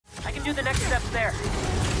I can do the next steps there.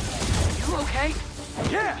 You okay?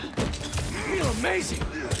 Yeah! I feel amazing!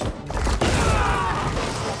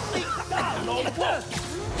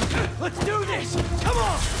 Let's do this! Come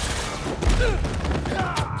on!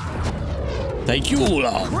 Take you all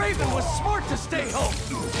out. Craven was smart to stay home!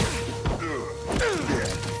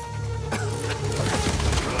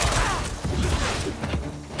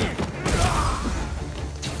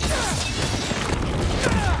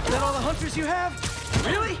 Is that all the hunters you have?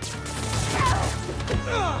 Really?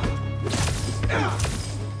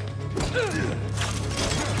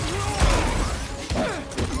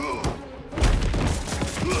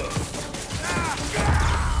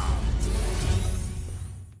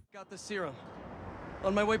 Got the serum.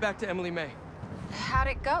 On my way back to Emily May. How'd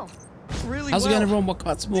it go? Really How's it well. going, everyone?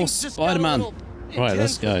 What's more Spider-Man? Right,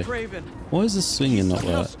 let's go. Why is this swinging not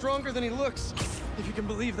work? Stronger than he looks, if you can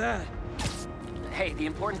believe that. Hey, the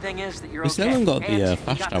important thing is that you're We okay. still haven't got And the you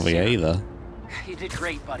fast got the travel serum. either. You did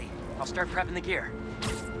great, buddy. I'll start prepping the gear.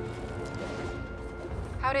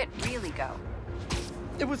 How'd it really go?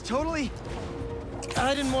 It was totally...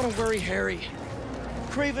 I didn't want to worry Harry.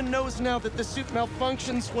 Craven knows now that the suit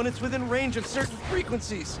malfunctions when it's within range of certain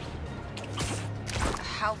frequencies.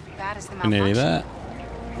 How bad is the We're nearly malfunction?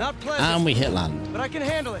 there. Not pleasant, And we hit land. but I can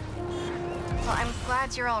handle it. Well, I'm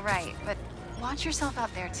glad you're all right, but watch yourself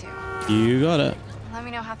out there too. You got it. Let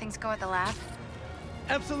me know how things go at the lab.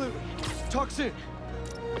 Absolutely. Talk soon.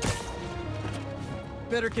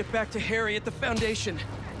 Better get back to Harry at the Foundation.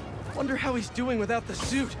 Wonder how he's doing without the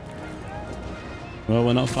suit. Well,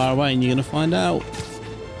 we're not far away and you're going to find out.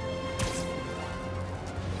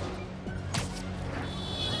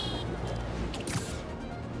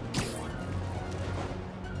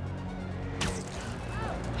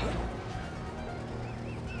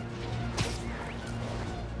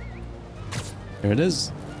 Here it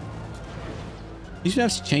is. You should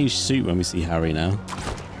have to change suit when we see Harry now.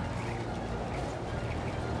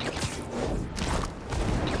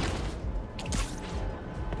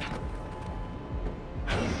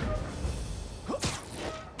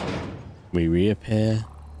 We reappear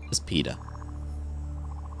as Peter.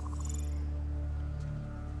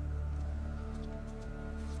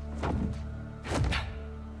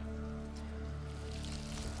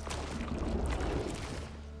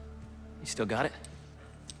 You still got it?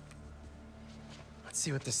 Let's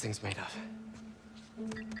see what this thing's made of.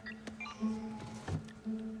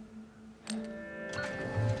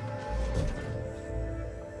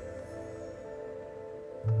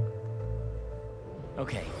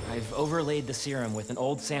 Okay, I've overlaid the serum with an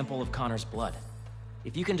old sample of Connor's blood.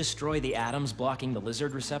 If you can destroy the atoms blocking the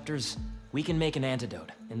lizard receptors, we can make an antidote,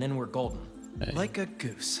 and then we're golden. Hey. Like a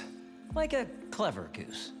goose. Like a clever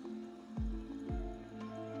goose.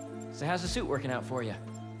 So how's the suit working out for you?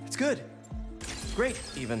 It's good. Great,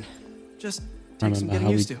 even. Just I takes some remember getting how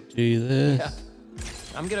we used to. do this.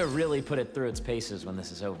 Yeah. I'm gonna really put it through its paces when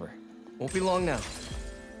this is over. Won't be long now.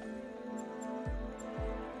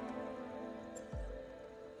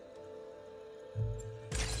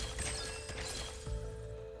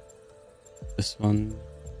 This one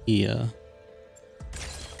here.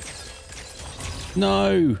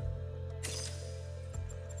 No.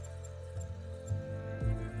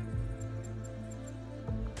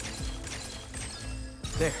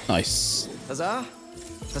 There. Nice. Huzzah.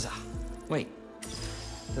 Huzzah. Wait,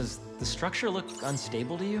 does the structure look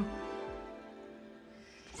unstable to you?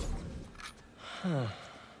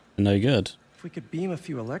 No good. If we could beam a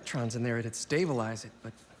few electrons in there, it'd stabilize it,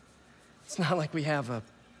 but it's not like we have a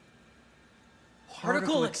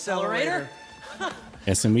particle accelerator.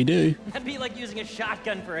 Yes, and we do. That'd be like using a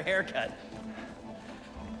shotgun for a haircut.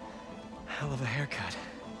 Hell of a haircut.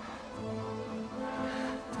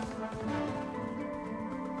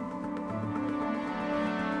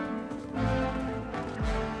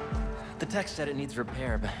 The text said it needs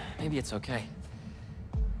repair, but maybe it's okay.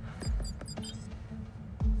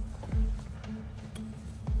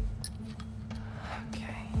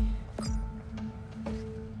 Okay.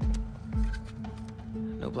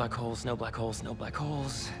 No black holes, no black holes, no black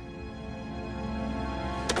holes.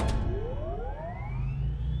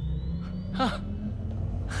 Huh.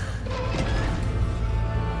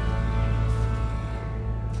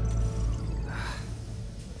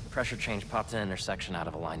 Pressure change popped an intersection out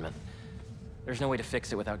of alignment. There's no way to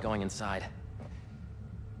fix it without going inside.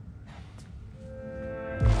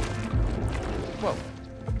 Whoa.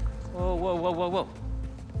 Whoa, whoa, whoa, whoa, whoa.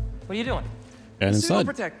 What are you doing? Going The suit will inside.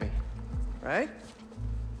 protect me, right?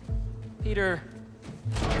 Peter,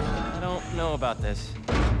 I don't know about this.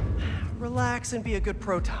 Relax and be a good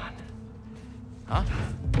proton. Huh?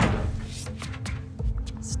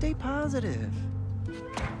 Stay positive.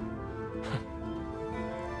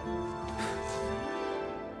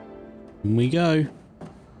 In we go.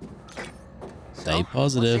 Stay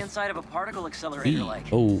positive. What's the inside of a particle accelerator like?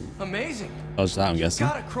 Oh. Amazing. How's that, I'm guessing?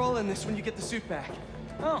 Gotta crawl in this when you get the suit back.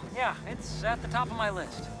 Oh, yeah, it's at the top of my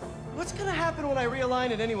list. What's gonna happen when I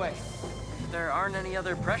realign it anyway? If there aren't any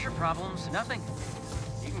other pressure problems, nothing.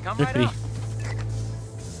 You can come right Trippy. up.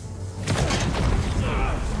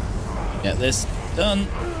 Get this done.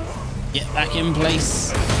 Get back in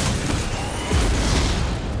place.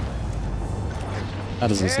 That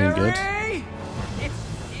doesn't seem good.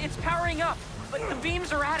 It's powering up, but the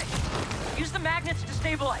beams are at it. Use the magnets to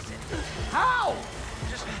stabilize it. How?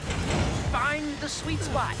 Just find the sweet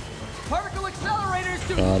spot. Particle accelerators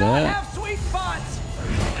do Got not it. have sweet spots.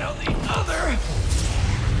 Now the other.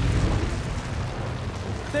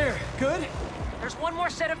 There, good? There's one more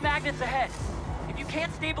set of magnets ahead. If you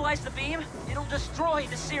can't stabilize the beam, it'll destroy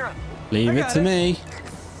the serum. Leave it to me.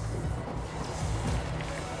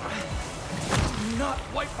 Do not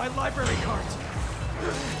wipe my library cards.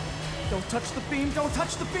 Don't touch the beam, don't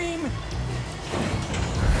touch the beam.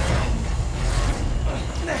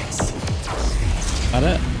 Next. Got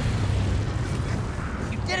it.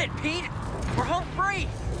 You did it, Pete. We're home free.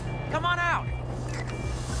 Come on out.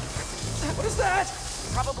 What is that?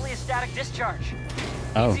 Probably a static discharge.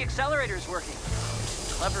 Oh. The accelerator's working.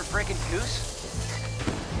 Clever freaking goose.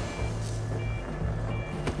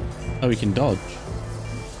 Oh, we can dodge.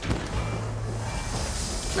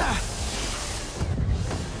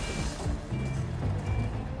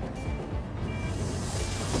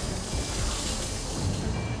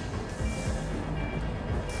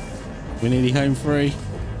 We're nearly home free.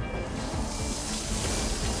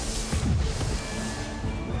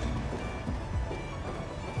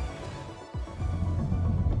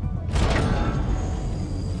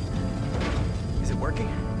 Is it working?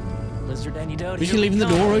 Lizard antidote. We should leave the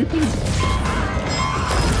door open.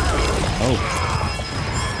 Oh.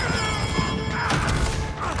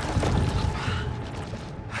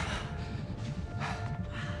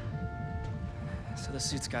 So the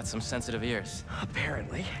suit's got some sensitive ears.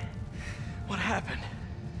 Apparently. What happened?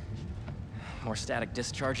 More static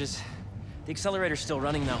discharges. The accelerator's still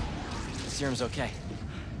running though. The serum's okay.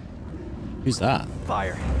 Who's that?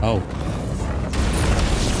 Fire. Oh.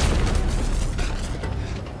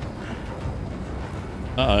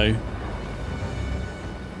 Uh-oh.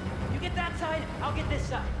 You get that side, I'll get this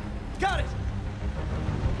side. Got it.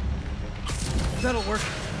 That'll work.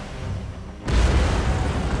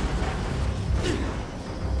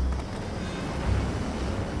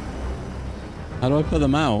 How do I put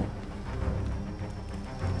them out?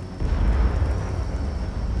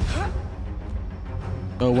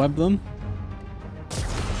 Oh, web them?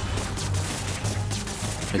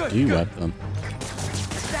 I Good, do good. web them.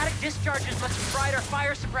 The static discharges must have fried our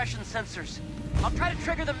fire suppression sensors. I'll try to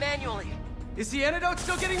trigger them manually. Is the antidote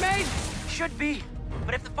still getting made? Should be.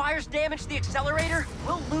 But if the fires damage the accelerator,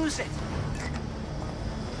 we'll lose it.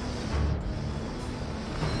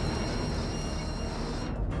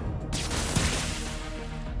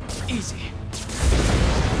 Easy.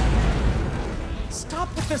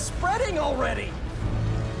 Stop with the spreading already!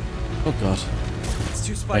 Oh god. It's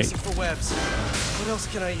too spicy Wait. for webs. What else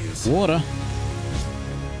can I use? Water.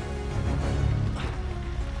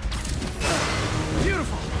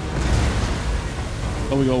 Beautiful!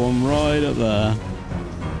 Oh, we got one right up there.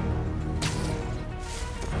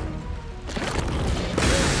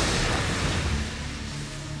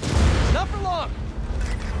 Not for long!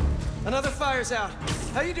 Another fire's out.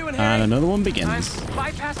 How you doing, Harry? And another one I'm begins.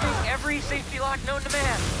 bypassing every safety lock known to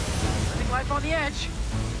man. Living life on the edge.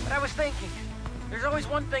 But I was thinking, there's always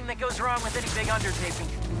one thing that goes wrong with any big undertaking.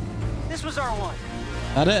 This was our one.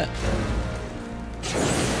 That it?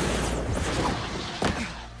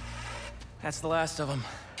 That's the last of them.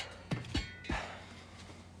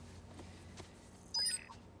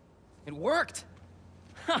 It worked!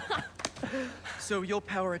 So you'll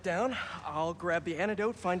power it down, I'll grab the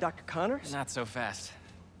antidote, find Dr. Connors? Not so fast.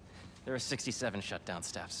 There are 67 shutdown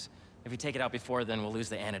steps. If we take it out before then, we'll lose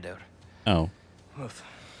the antidote. Oh. Oof.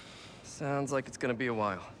 Sounds like it's gonna be a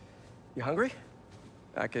while. You hungry?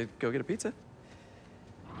 I could go get a pizza.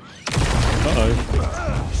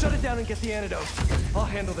 Uh-oh. Shut it down and get the antidote. I'll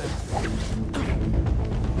handle them.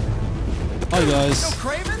 Hi, No guys.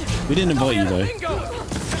 Craven? We didn't invite you, Thought we though. had a thing going.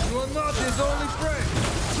 You are not his only friend.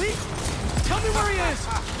 Please, tell me where he is.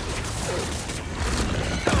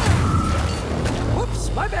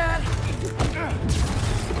 Whoops, my bad.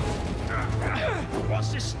 What's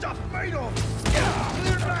this stuff made of?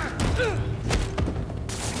 Clear it back!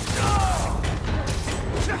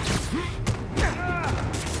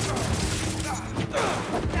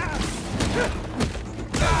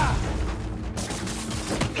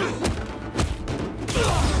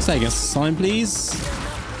 Say, get sign, please.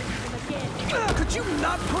 Could you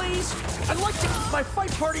not, please? I'd like to keep my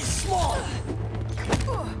fight party small.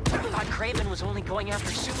 I thought Craven was only going after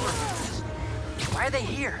supervillains. Why are they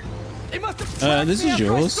here? They must have tracked this me is after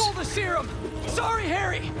yours. I stole the serum. Sorry,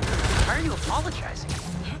 Harry. Why are you apologizing?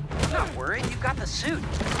 I'm not worried. You got the suit.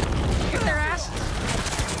 Kick their asses.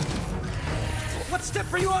 What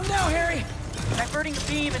step are you on now, Harry? Diverting the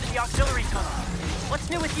beam into the auxiliary tunnel. What's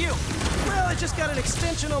new with you? Well, I just got an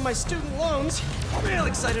extension on my student loans. Real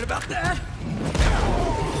excited about that.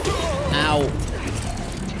 Ow.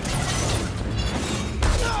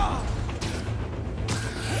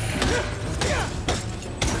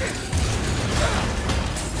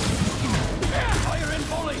 Fire in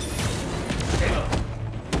volley.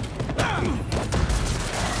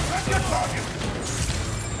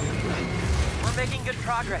 We're making good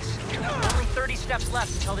progress. Only 30 steps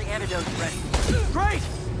left until the antidote's ready. Great!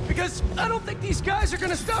 Because I don't think these guys are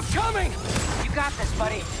gonna stop coming! You got this,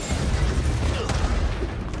 buddy.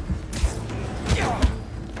 Heal.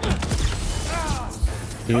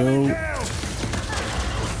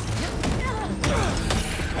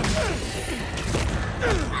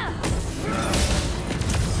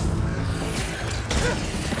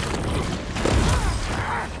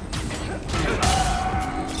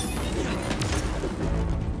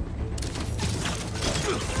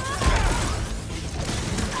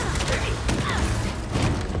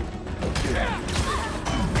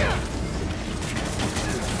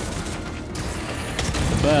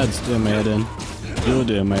 Bird's doing my head in. You're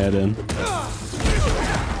doing my head in.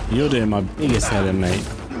 You're doing my biggest head in, mate.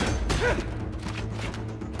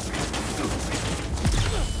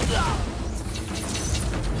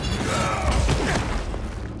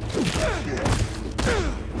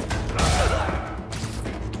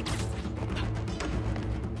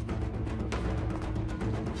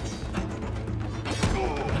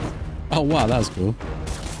 Oh wow, that was cool.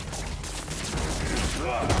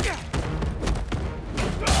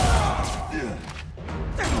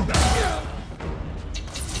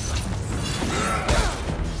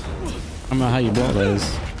 I don't know how you block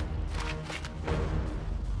those.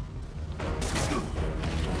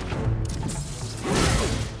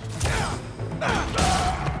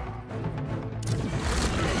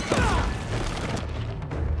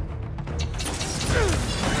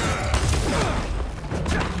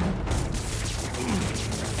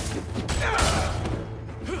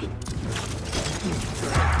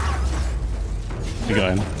 We're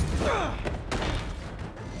going.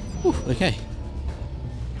 Whew, okay.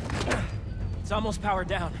 It's almost powered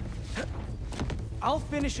down. I'll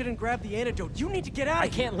finish it and grab the antidote. You need to get out I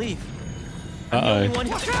of here. can't leave. Uh-oh.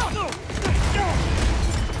 Watch out!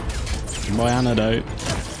 My antidote.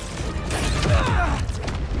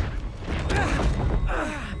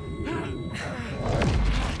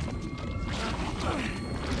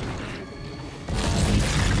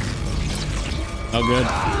 Oh, good.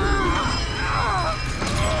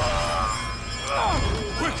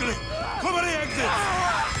 Quickly! Cover the exits!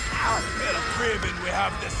 Tell Craven we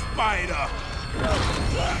have the spider!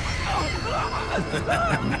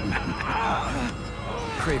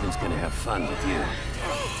 Craven's gonna have fun with you.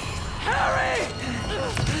 Harry!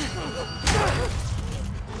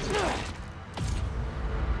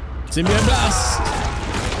 Symbiote blast!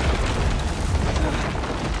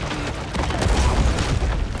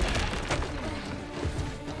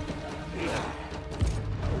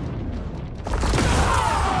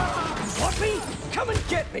 Want me? Come and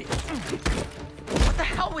get me! What the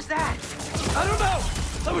hell was that? I don't know!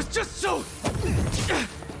 I was just so...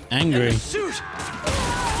 Angry. Suit!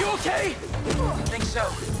 You okay? I think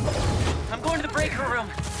so. I'm going to the breaker room.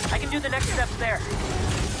 I can do the next steps there.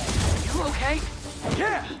 You okay?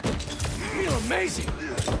 Yeah! I feel amazing!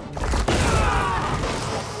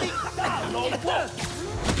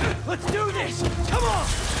 Let's do this! Come on!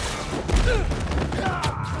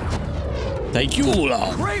 Take you all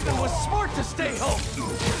on. Raven was smart to stay home!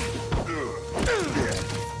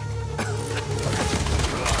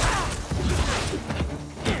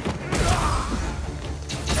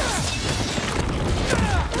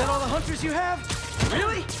 Is that all the hunters you have?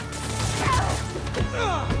 Really?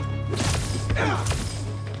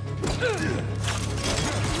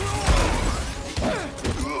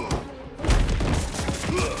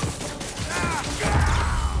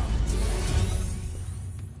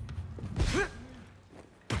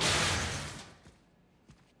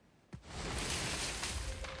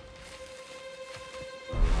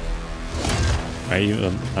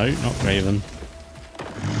 Raven. No, not Raven.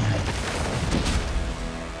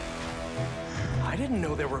 I didn't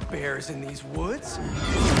know there were bears in these woods.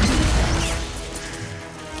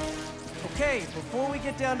 Okay, before we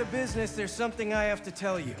get down to business, there's something I have to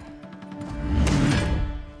tell you.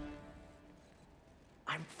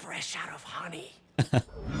 I'm fresh out of honey.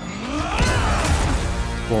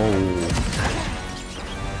 Whoa.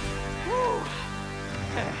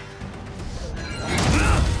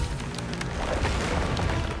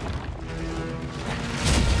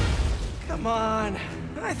 Come on,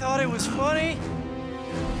 I thought it was funny.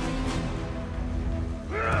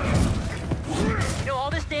 You know, all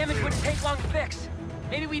this damage wouldn't take long to fix.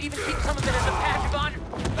 Maybe we'd even keep some of it as a patch of honor.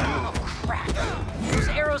 Oh, crap. Those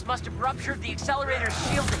arrows must have ruptured the accelerator's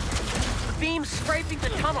shielding. The beam's scraping the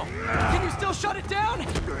tunnel. Can you still shut it down?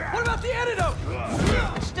 What about the antidote?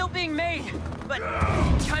 It's still being made, but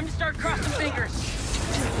time to start crossing fingers.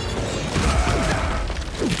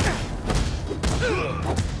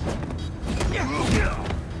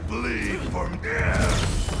 Bleed for me.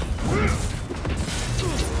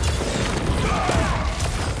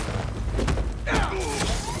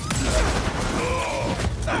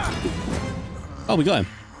 Oh, we got him.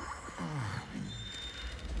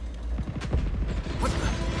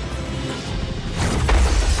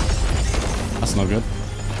 That's not good.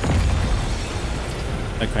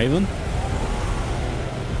 That Craven?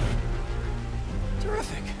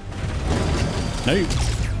 Terrific. No.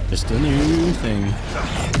 Just a new thing.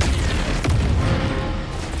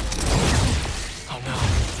 Oh no.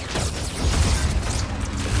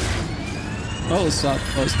 Oh, what's that?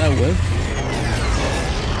 What's that with?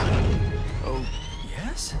 Oh,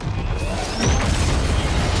 yes?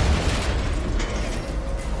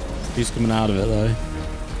 He's coming out of it though.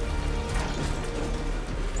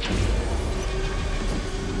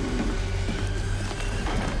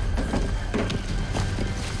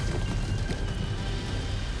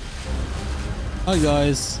 Hi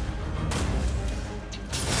guys.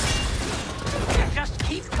 Just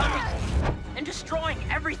keep coming and destroying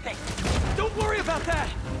everything. Don't worry about that.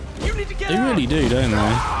 You need to get They out. really do, don't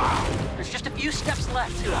they? There's just a few steps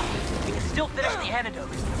left. We can still finish the antidote.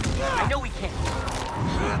 I know we can.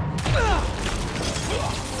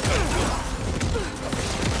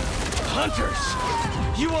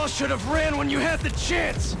 Hunters! You all should have ran when you had the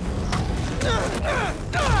chance!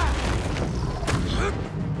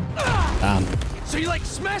 Damn. So you like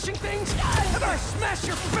smashing things? How about I smash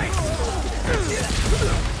your face?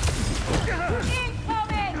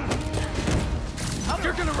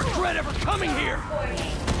 You're gonna regret ever coming here!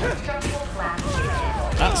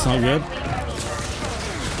 That's not good.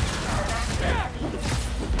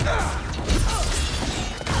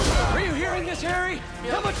 Are you hearing this, Harry?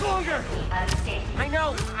 How much longer? I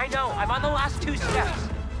know. I'm on the last 2 steps.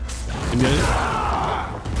 You get it?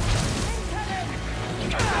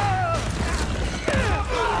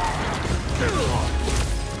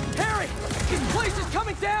 Harry! This place is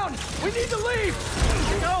coming down! We need to leave!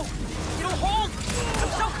 No! Hold! I'm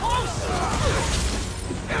so close!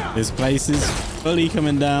 This place is fully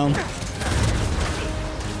coming down.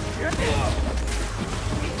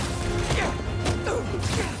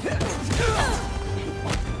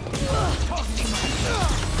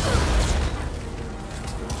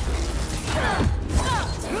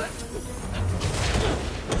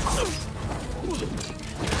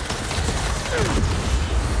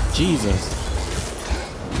 Jesus.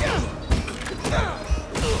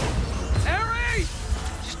 Harry!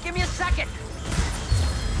 Just give me a second.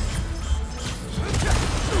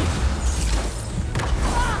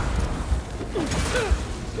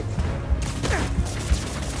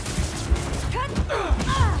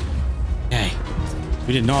 Okay.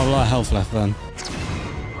 We did not have a lot of health left then.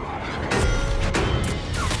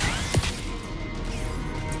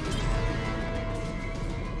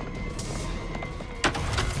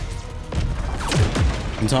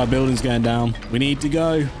 Entire building's going down. We need to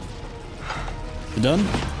go. We're done?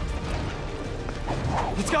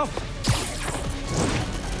 Let's go!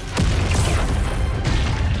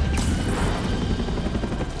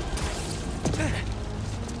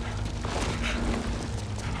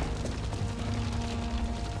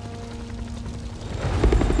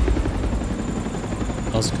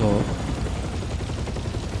 That's cool.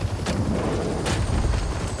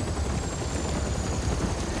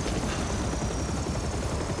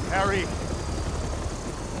 Harry!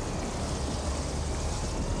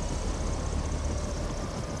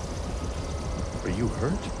 Are you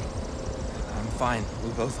hurt? I'm fine. We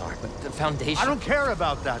both are. But the Foundation... I don't care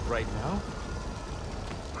about that right now.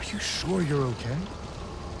 Are you sure you're okay?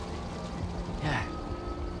 Yeah.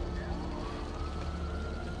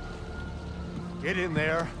 Get in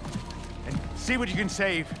there and see what you can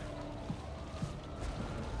save.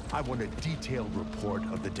 I want a detailed report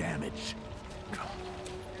of the damage.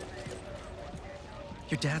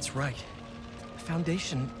 Your dad's right. The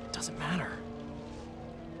Foundation doesn't matter.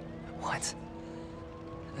 What?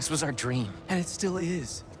 This was our dream. And it still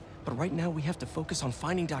is. But right now we have to focus on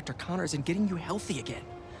finding Dr. Connors and getting you healthy again.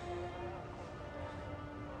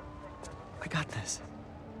 I got this.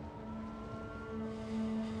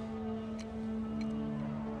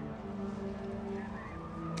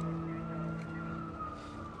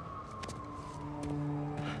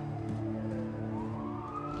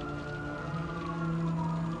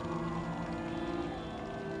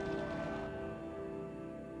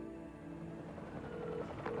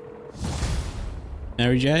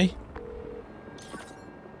 Mary J?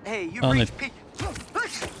 Hey, you've Oh, reached no. peak.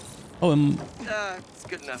 Oh, It's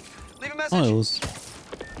good enough. Leave a message. Miles.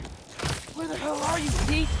 Where the hell are you,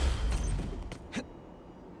 Pete?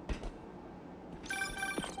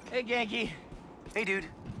 Hey, Genki. Hey, dude.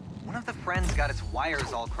 One of the friends got its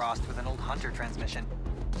wires all crossed with an old Hunter transmission.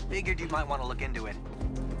 Figured you might want to look into it.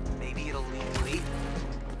 Maybe it'll lead to lead.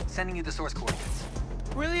 Sending you the source coordinates.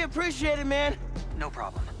 Really appreciate it, man. No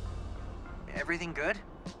problem. Everything good?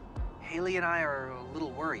 Haley and I are a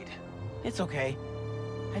little worried. It's okay.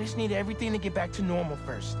 I just need everything to get back to normal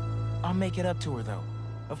first. I'll make it up to her, though,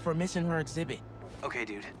 for missing her exhibit. Okay,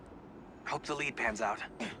 dude. Hope the lead pans out.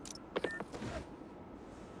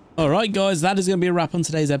 Alright guys, that is going to be a wrap on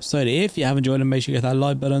today's episode. If you have enjoyed it, make sure you hit that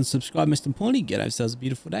like button, subscribe, most importantly, get yourselves a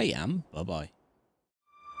beautiful day, and bye-bye.